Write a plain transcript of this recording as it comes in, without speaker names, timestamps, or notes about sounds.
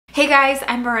Hey guys,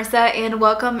 I'm Marissa and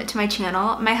welcome to my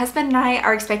channel. My husband and I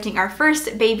are expecting our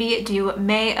first baby due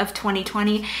May of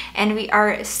 2020 and we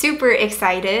are super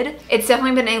excited. It's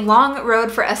definitely been a long road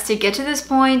for us to get to this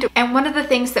point, and one of the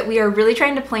things that we are really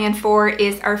trying to plan for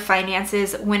is our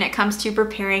finances when it comes to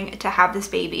preparing to have this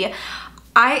baby.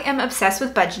 I am obsessed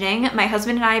with budgeting. My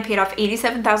husband and I paid off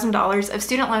 $87,000 of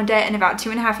student loan debt in about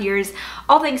 2.5 years,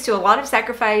 all thanks to a lot of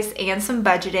sacrifice and some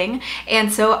budgeting. And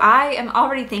so I am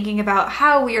already thinking about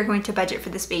how we are going to budget for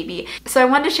this baby. So I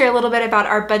wanted to share a little bit about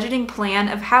our budgeting plan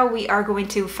of how we are going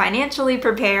to financially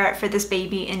prepare for this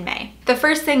baby in May. The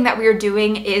first thing that we are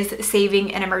doing is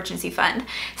saving an emergency fund.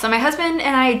 So my husband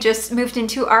and I just moved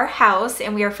into our house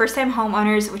and we are first-time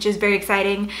homeowners, which is very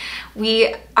exciting.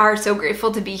 We are so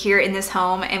grateful to be here in this home,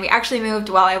 and we actually moved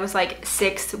while I was like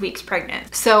 6 weeks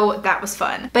pregnant. So that was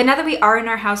fun. But now that we are in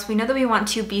our house, we know that we want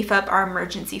to beef up our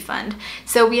emergency fund.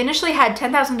 So we initially had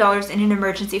 $10,000 in an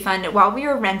emergency fund while we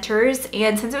were renters,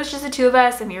 and since it was just the two of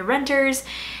us and we were renters,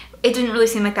 it didn't really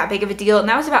seem like that big of a deal, and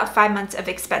that was about 5 months of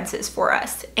expenses for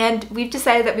us. And we've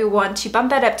decided that we want to bump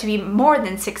that up to be more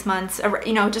than 6 months, or,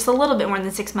 you know, just a little bit more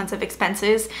than 6 months of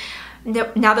expenses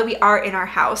now that we are in our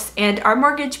house. And our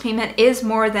mortgage payment is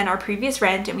more than our previous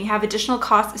rent, and we have additional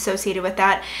costs associated with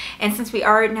that. And since we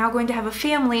are now going to have a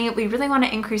family, we really want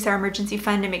to increase our emergency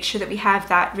fund and make sure that we have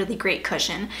that really great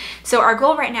cushion. So our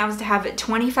goal right now is to have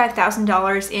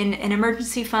 $25,000 in an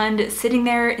emergency fund sitting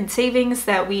there in savings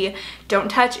that we don't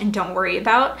touch and don't worry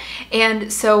about.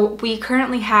 And so we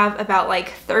currently have about like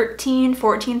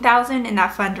 $14,000 in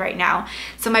that fund right now.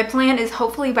 So my plan is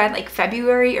hopefully by like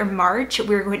February or March,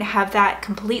 we're going to have that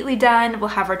completely done. We'll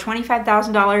have our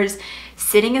 $25,000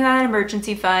 sitting in that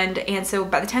emergency fund, and so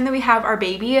by the time that we have our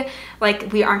baby,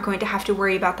 like, we aren't going to have to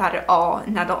worry about that at all,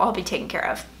 and that'll all be taken care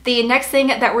of. The next thing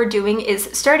that we're doing is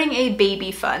starting a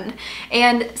baby fund,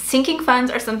 and sinking funds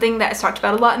are something that is talked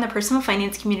about a lot in the personal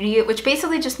finance community, which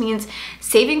basically just means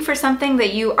saving for something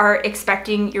that you are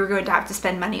expecting you're going to have to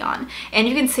spend money on, and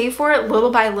you can save for it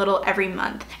little by little every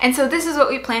month. And so this is what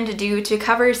we plan to do to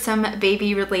cover some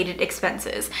baby related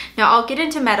expenses. Now I'll get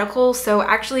into medical, so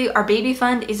actually our baby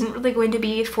fund isn't really going to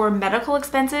be for medical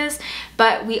expenses,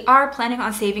 but we are planning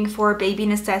on saving for baby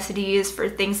necessities, for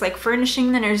things like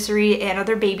furnishing the nursery and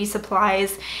other baby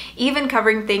supplies, even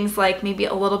covering things like maybe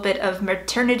a little bit of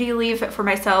maternity leave for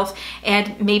myself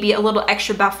and maybe a little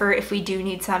extra buffer if we do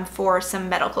need some for some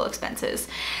medical expenses.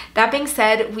 That being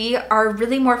said, we are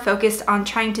really more focused on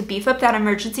trying to beef up that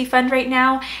emergency fund right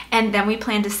now, and then we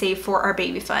plan to save for our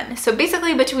baby fund. So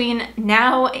basically between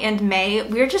now and May,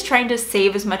 we're just trying to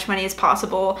save as much money as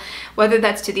possible, whether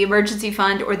that's to the emergency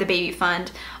fund or the baby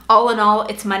fund. All in all,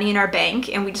 it's money in our bank,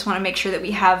 and we just want to make sure that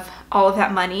we have all of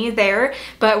that money there,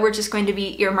 but we're just going to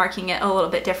be earmarking it a little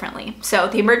bit differently. So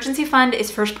the emergency fund is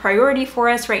first priority for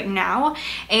us right now,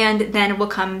 and then will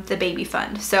come the baby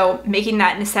fund. So making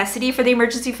that necessity for the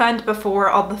emergency fund before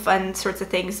all the fun sorts of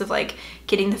things of like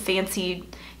getting the fancy,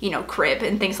 you know, crib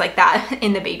and things like that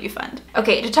in the baby fund.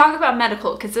 Okay, to talk about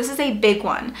medical, because this is a big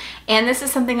one, and this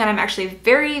is something that I'm actually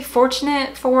very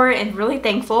fortunate for and really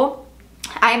thankful.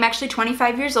 I am actually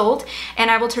 25 years old,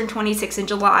 and I will turn 26 in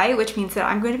July, which means that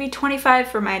I'm going to be 25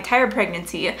 for my entire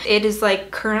pregnancy. It is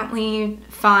like currently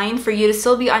fine for you to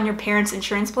still be on your parents'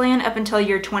 insurance plan up until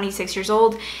you're 26 years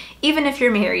old, even if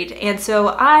you're married. And so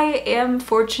I am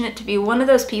fortunate to be one of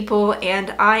those people,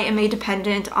 and I am a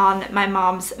dependent on my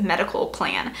mom's medical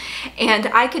plan. And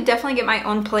I could definitely get my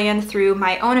own plan through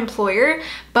my own employer,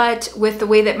 but with the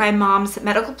way that my mom's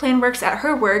medical plan works at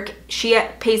her work, she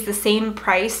pays the same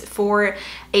price for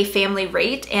a family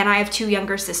rate, and I have 2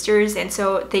 younger sisters, and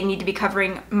so they need to be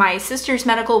covering my sister's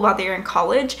medical while they're in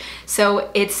college,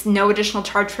 so it's no additional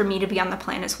charge for me to be on the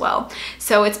plan as well.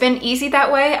 So it's been easy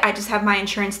that way. I just have my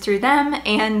insurance through them,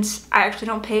 and I actually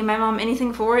don't pay my mom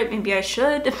anything for it. Maybe I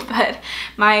should, but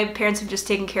my parents have just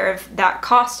taken care of that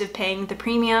cost of paying the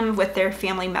premium with their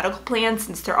family medical plan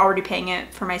since they're already paying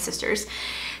it for my sisters.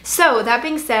 So that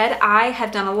being said, I have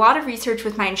done a lot of research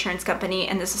with my insurance company,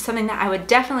 and this is something that I would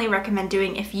definitely recommend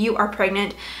doing if you are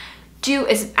pregnant.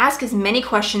 Ask as many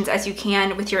questions as you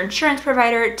can with your insurance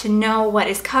provider to know what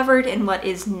is covered and what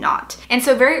is not. And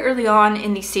so very early on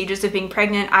in these stages of being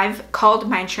pregnant, I've called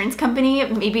my insurance company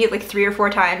maybe like 3 or 4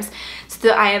 times so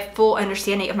that I have full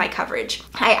understanding of my coverage.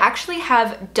 I actually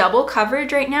have double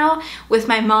coverage right now with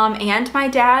my mom and my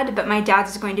dad, but my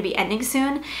dad's is going to be ending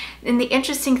soon. And the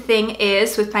interesting thing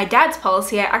is with my dad's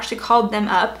policy, I actually called them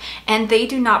up and they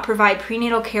do not provide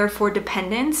prenatal care for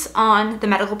dependents on the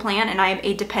medical plan, and I am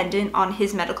a dependent on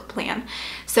his medical plan.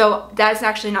 So that's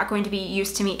actually not going to be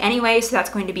used to me anyway, so that's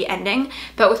going to be ending.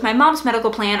 But with my mom's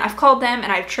medical plan, I've called them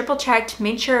and I've triple checked,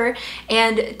 made sure,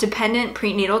 and dependent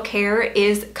prenatal care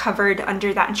is covered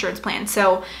under that insurance plan.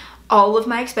 So all of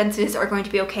my expenses are going to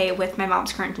be okay with my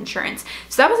mom's current insurance.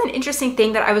 So that was an interesting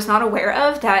thing that I was not aware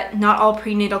of, that not all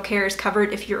prenatal care is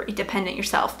covered if you're a dependent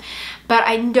yourself. But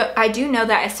I do know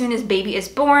that as soon as baby is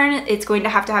born, it's going to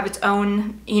have its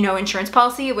own, insurance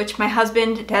policy, which my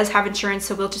husband does have insurance,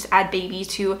 so we'll just add baby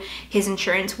to his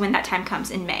insurance when that time comes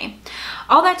in May.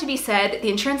 All that to be said, the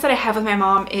insurance that I have with my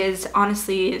mom is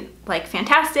honestly like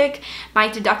fantastic. My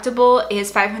deductible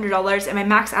is $500 and my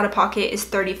max out of pocket is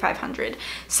 $3,500.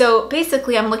 So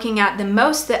basically I'm looking at the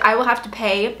most that I will have to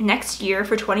pay next year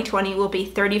for 2020 will be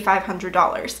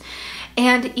 $3,500.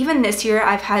 And even this year,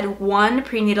 I've had one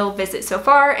prenatal visit so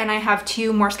far, and I have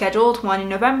 2 more scheduled, one in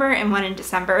November and one in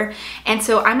December. And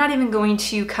so I'm not even going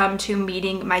to come to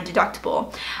meeting my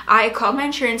deductible. I called my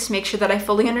insurance to make sure that I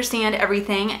fully understand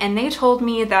everything, and they told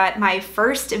me that my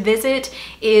first visit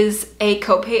is a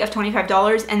copay of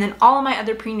 $25, and then all of my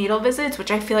other prenatal visits, which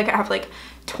I feel like I have like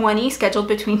 20 scheduled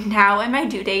between now and my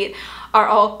due date, are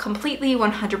all completely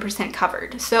 100%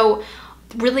 covered. So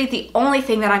really the only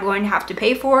thing that I'm going to have to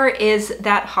pay for is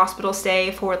that hospital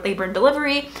stay for labor and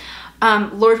delivery.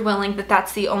 Lord willing,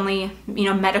 that's the only,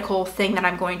 medical thing that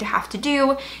I'm going to have to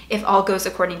do if all goes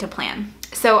according to plan.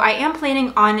 So I am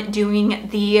planning on doing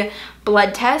the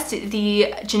blood test,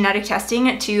 the genetic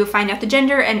testing to find out the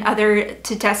gender and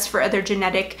to test for other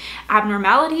genetic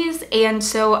abnormalities. And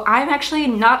so I'm actually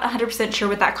not 100% sure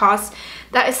what that costs.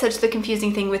 That is such the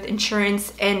confusing thing with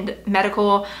insurance and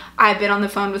medical. I've been on the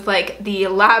phone with like the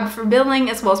lab for billing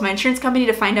as well as my insurance company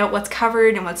to find out what's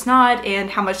covered and what's not and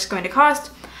how much it's going to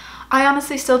cost. I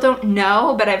honestly still don't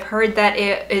know, but I've heard that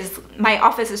my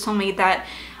office has told me that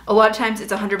a lot of times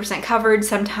it's 100% covered.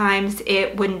 Sometimes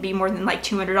it wouldn't be more than like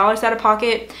 $200 out of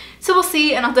pocket. So we'll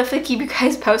see, and I'll definitely keep you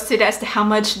guys posted as to how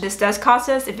much this does cost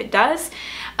us, if it does.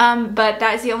 But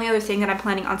that is the only other thing that I'm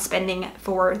planning on spending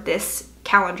for this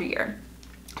calendar year.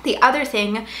 The other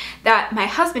thing that my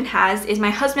husband has is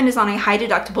my husband is on a high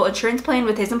deductible insurance plan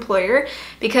with his employer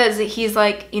because he's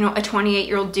like, a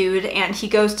 28-year-old dude, and he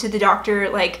goes to the doctor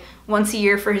like once a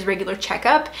year for his regular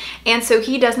checkup, and so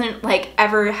he doesn't like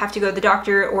ever have to go to the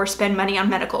doctor or spend money on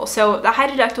medical. So the high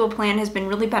deductible plan has been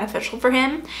really beneficial for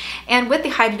him, and with the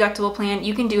high deductible plan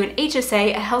you can do an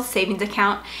HSA, a health savings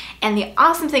account, and the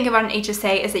awesome thing about an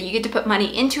HSA is that you get to put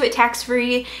money into it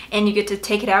tax-free and you get to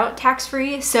take it out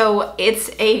tax-free. So it's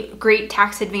a great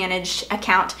tax advantage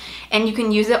account, and you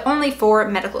can use it only for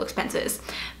medical expenses.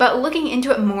 But looking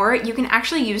into it more, you can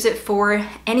actually use it for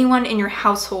anyone in your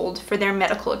household for their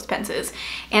medical expenses.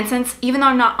 And since even though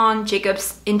I'm not on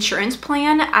Jacob's insurance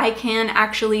plan, I can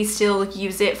actually still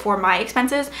use it for my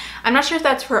expenses. I'm not sure if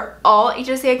that's for all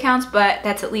HSA accounts, but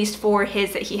that's at least for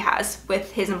his that he has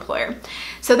with his employer.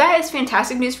 So that is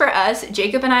fantastic news for us.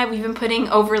 Jacob and I, we've been putting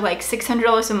over like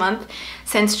 $600 a month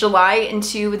since July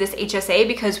into this HSA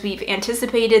because we've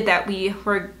anticipated that we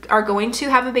are going to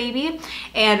have a baby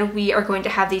and we are going to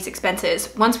have these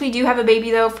expenses. Once we do have a baby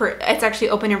though, it's actually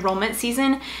open enrollment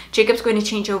season, Jacob's going to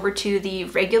change over to the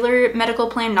regular medical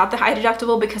plan, not the high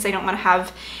deductible, because I don't want to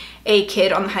have a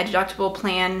kid on the high deductible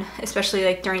plan, especially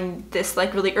like during this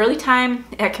like really early time.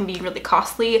 That can be really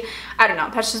costly. I don't know,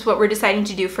 that's just what we're deciding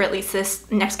to do for at least this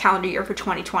next calendar year for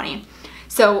 2020.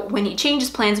 So when he changes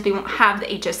plans, we won't have the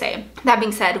HSA. That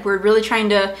being said, we're really trying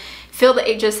to fill the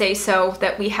HSA so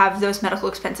that we have those medical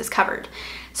expenses covered.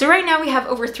 So right now we have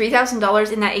over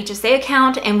 $3,000 in that HSA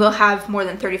account, and we'll have more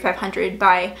than $3,500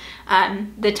 by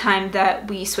the time that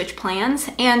we switch plans.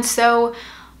 And so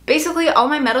basically all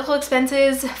my medical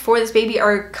expenses for this baby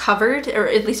are covered, or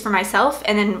at least for myself,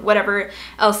 and then whatever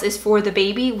else is for the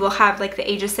baby, we'll have like the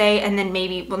HSA, and then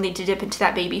maybe we'll need to dip into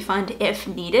that baby fund if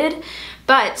needed.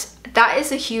 But that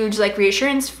is a huge like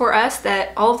reassurance for us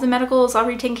that all of the medical is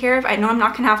already taken care of. I know I'm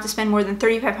not gonna have to spend more than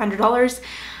 $3,500.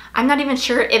 I'm not even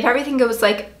sure if everything goes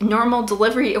like normal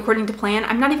delivery according to plan.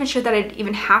 I'm not even sure that I'd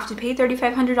even have to pay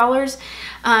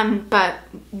 $3,500, but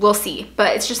we'll see.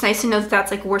 But it's just nice to know that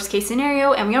that's like worst case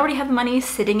scenario, and we already have the money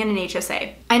sitting in an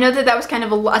HSA. I know that that was kind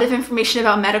of a lot of information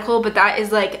about medical, but that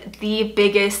is like the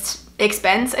biggest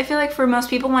expense, I feel like, for most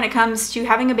people when it comes to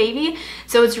having a baby.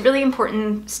 So it's really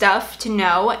important stuff to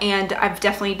know, and I've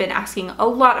definitely been asking a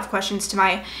lot of questions to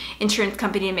my insurance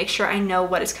company to make sure I know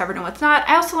what is covered and what's not.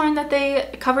 I also learned that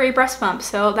they cover a breast pump,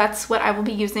 so that's what I will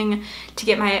be using to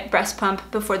get my breast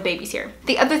pump before the baby's here.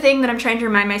 The other thing that I'm trying to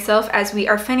remind myself as we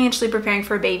are financially preparing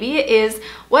for a baby is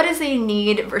what is a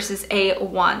need versus a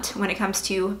want when it comes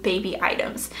to baby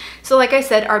items. So like I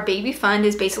said, our baby fund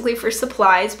is basically for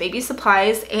supplies, baby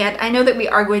supplies, and I know that we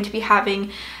are going to be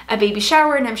having a baby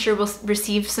shower, and I'm sure we'll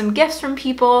receive some gifts from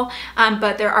people,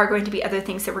 but there are going to be other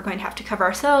things that we're going to have to cover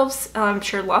ourselves. I'm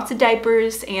sure lots of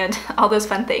diapers and all those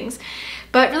fun things.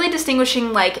 But really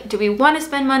distinguishing, like, do we want to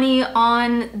spend money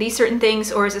on these certain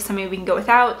things, or is it something we can go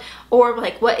without? Or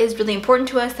like, what is really important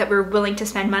to us that we're willing to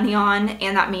spend money on,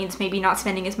 and that means maybe not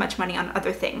spending as much money on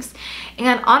other things.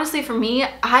 And honestly, for me,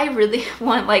 I really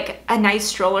want like a nice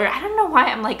stroller. I don't know why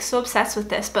I'm like so obsessed with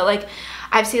this, but like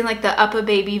I've seen like the Up a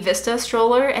Baby Vista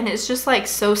stroller, and it's just like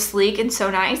so sleek and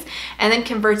so nice, and then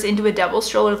converts into a double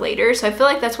stroller later. So I feel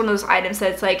like that's one of those items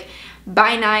that's like,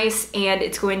 buy nice and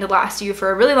it's going to last you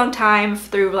for a really long time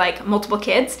through like multiple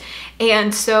kids.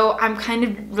 And so I'm kind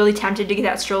of really tempted to get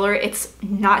that stroller. It's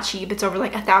not cheap, it's over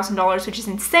like $1,000, which is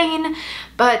insane,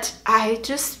 but I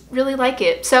just really like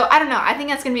it. So I don't know, I think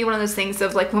that's gonna be one of those things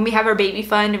of like, when we have our baby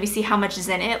fund and we see how much is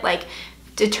in it, like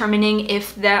determining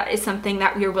if that is something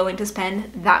that we are willing to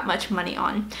spend that much money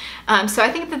on. So I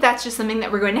think that that's just something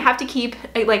that we're going to have to keep,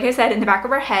 like I said, in the back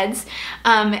of our heads,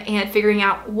 and figuring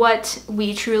out what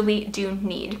we truly do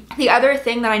need. The other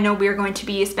thing that I know we are going to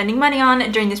be spending money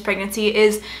on during this pregnancy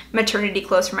is maternity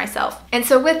clothes for myself. And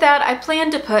so with that, I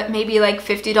plan to put maybe like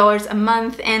 $50 a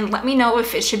month, and let me know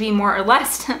if it should be more or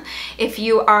less if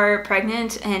you are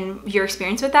pregnant and your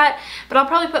experience with that. But I'll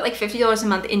probably put like $50 a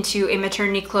month into a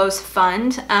maternity clothes fund.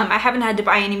 I haven't had to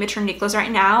buy any maternity clothes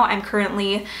right now. I'm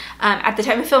currently, at the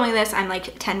time of filming this, I'm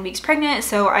like 10 weeks pregnant,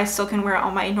 so I still can wear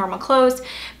all my normal clothes,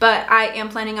 but I am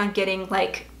planning on getting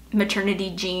like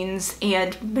maternity jeans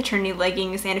and maternity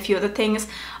leggings and a few other things.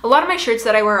 A lot of my shirts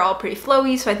that I wear are all pretty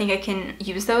flowy, so I think I can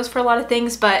use those for a lot of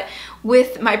things, but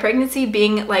with my pregnancy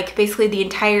being like basically the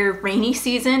entire rainy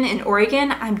season in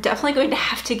Oregon, I'm definitely going to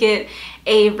have to get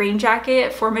a rain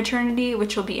jacket for maternity,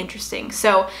 which will be interesting.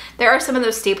 So there are some of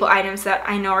those staple items that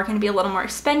I know are going to be a little more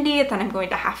expendy that I'm going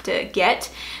to have to get.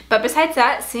 But besides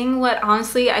that, seeing what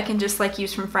honestly I can just like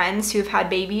use from friends who have had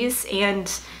babies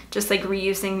and just like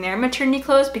reusing their maternity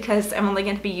clothes, because I'm only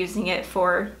going to be using it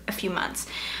for a few months.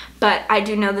 But I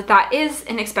do know that that is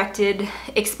an expected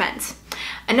expense.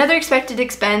 Another expected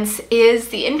expense is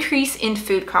the increase in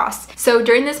food costs. So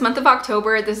during this month of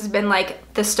October, this has been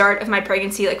like the start of my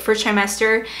pregnancy, like first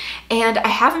trimester, and I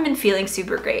haven't been feeling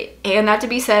super great. And that to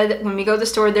be said, when we go to the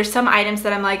store, there's some items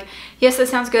that I'm like, yes, that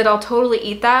sounds good, I'll totally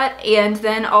eat that. And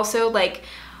then also like,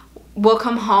 we'll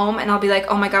come home and I'll be like,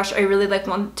 oh my gosh, I really like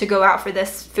want to go out for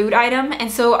this food item.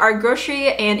 And so our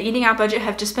grocery and eating out budget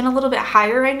have just been a little bit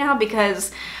higher right now,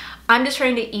 because I'm just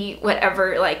trying to eat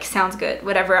whatever like sounds good,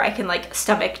 whatever I can like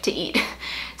stomach to eat.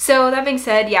 So that being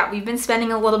said, yeah, we've been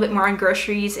spending a little bit more on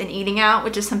groceries and eating out,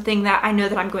 which is something that I know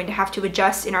that I'm going to have to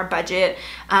adjust in our budget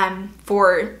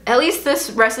for at least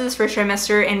this rest of this first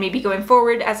trimester, and maybe going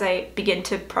forward as I begin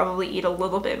to probably eat a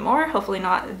little bit more, hopefully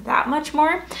not that much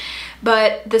more.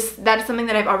 But that is something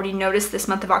that I've already noticed this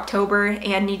month of October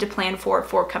and need to plan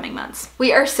for coming months.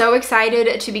 We are so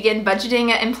excited to begin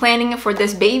budgeting and planning for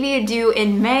this baby due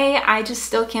in May. I just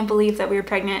still can't believe that we were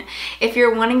pregnant. If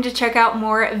you're wanting to check out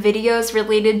more videos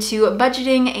related to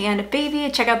budgeting and baby,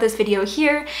 check out this video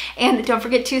here, and don't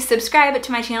forget to subscribe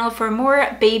to my channel for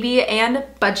more baby and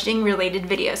budgeting related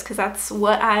videos, because that's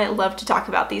what I love to talk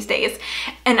about these days.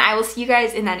 And I will see you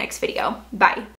guys in that next video. Bye.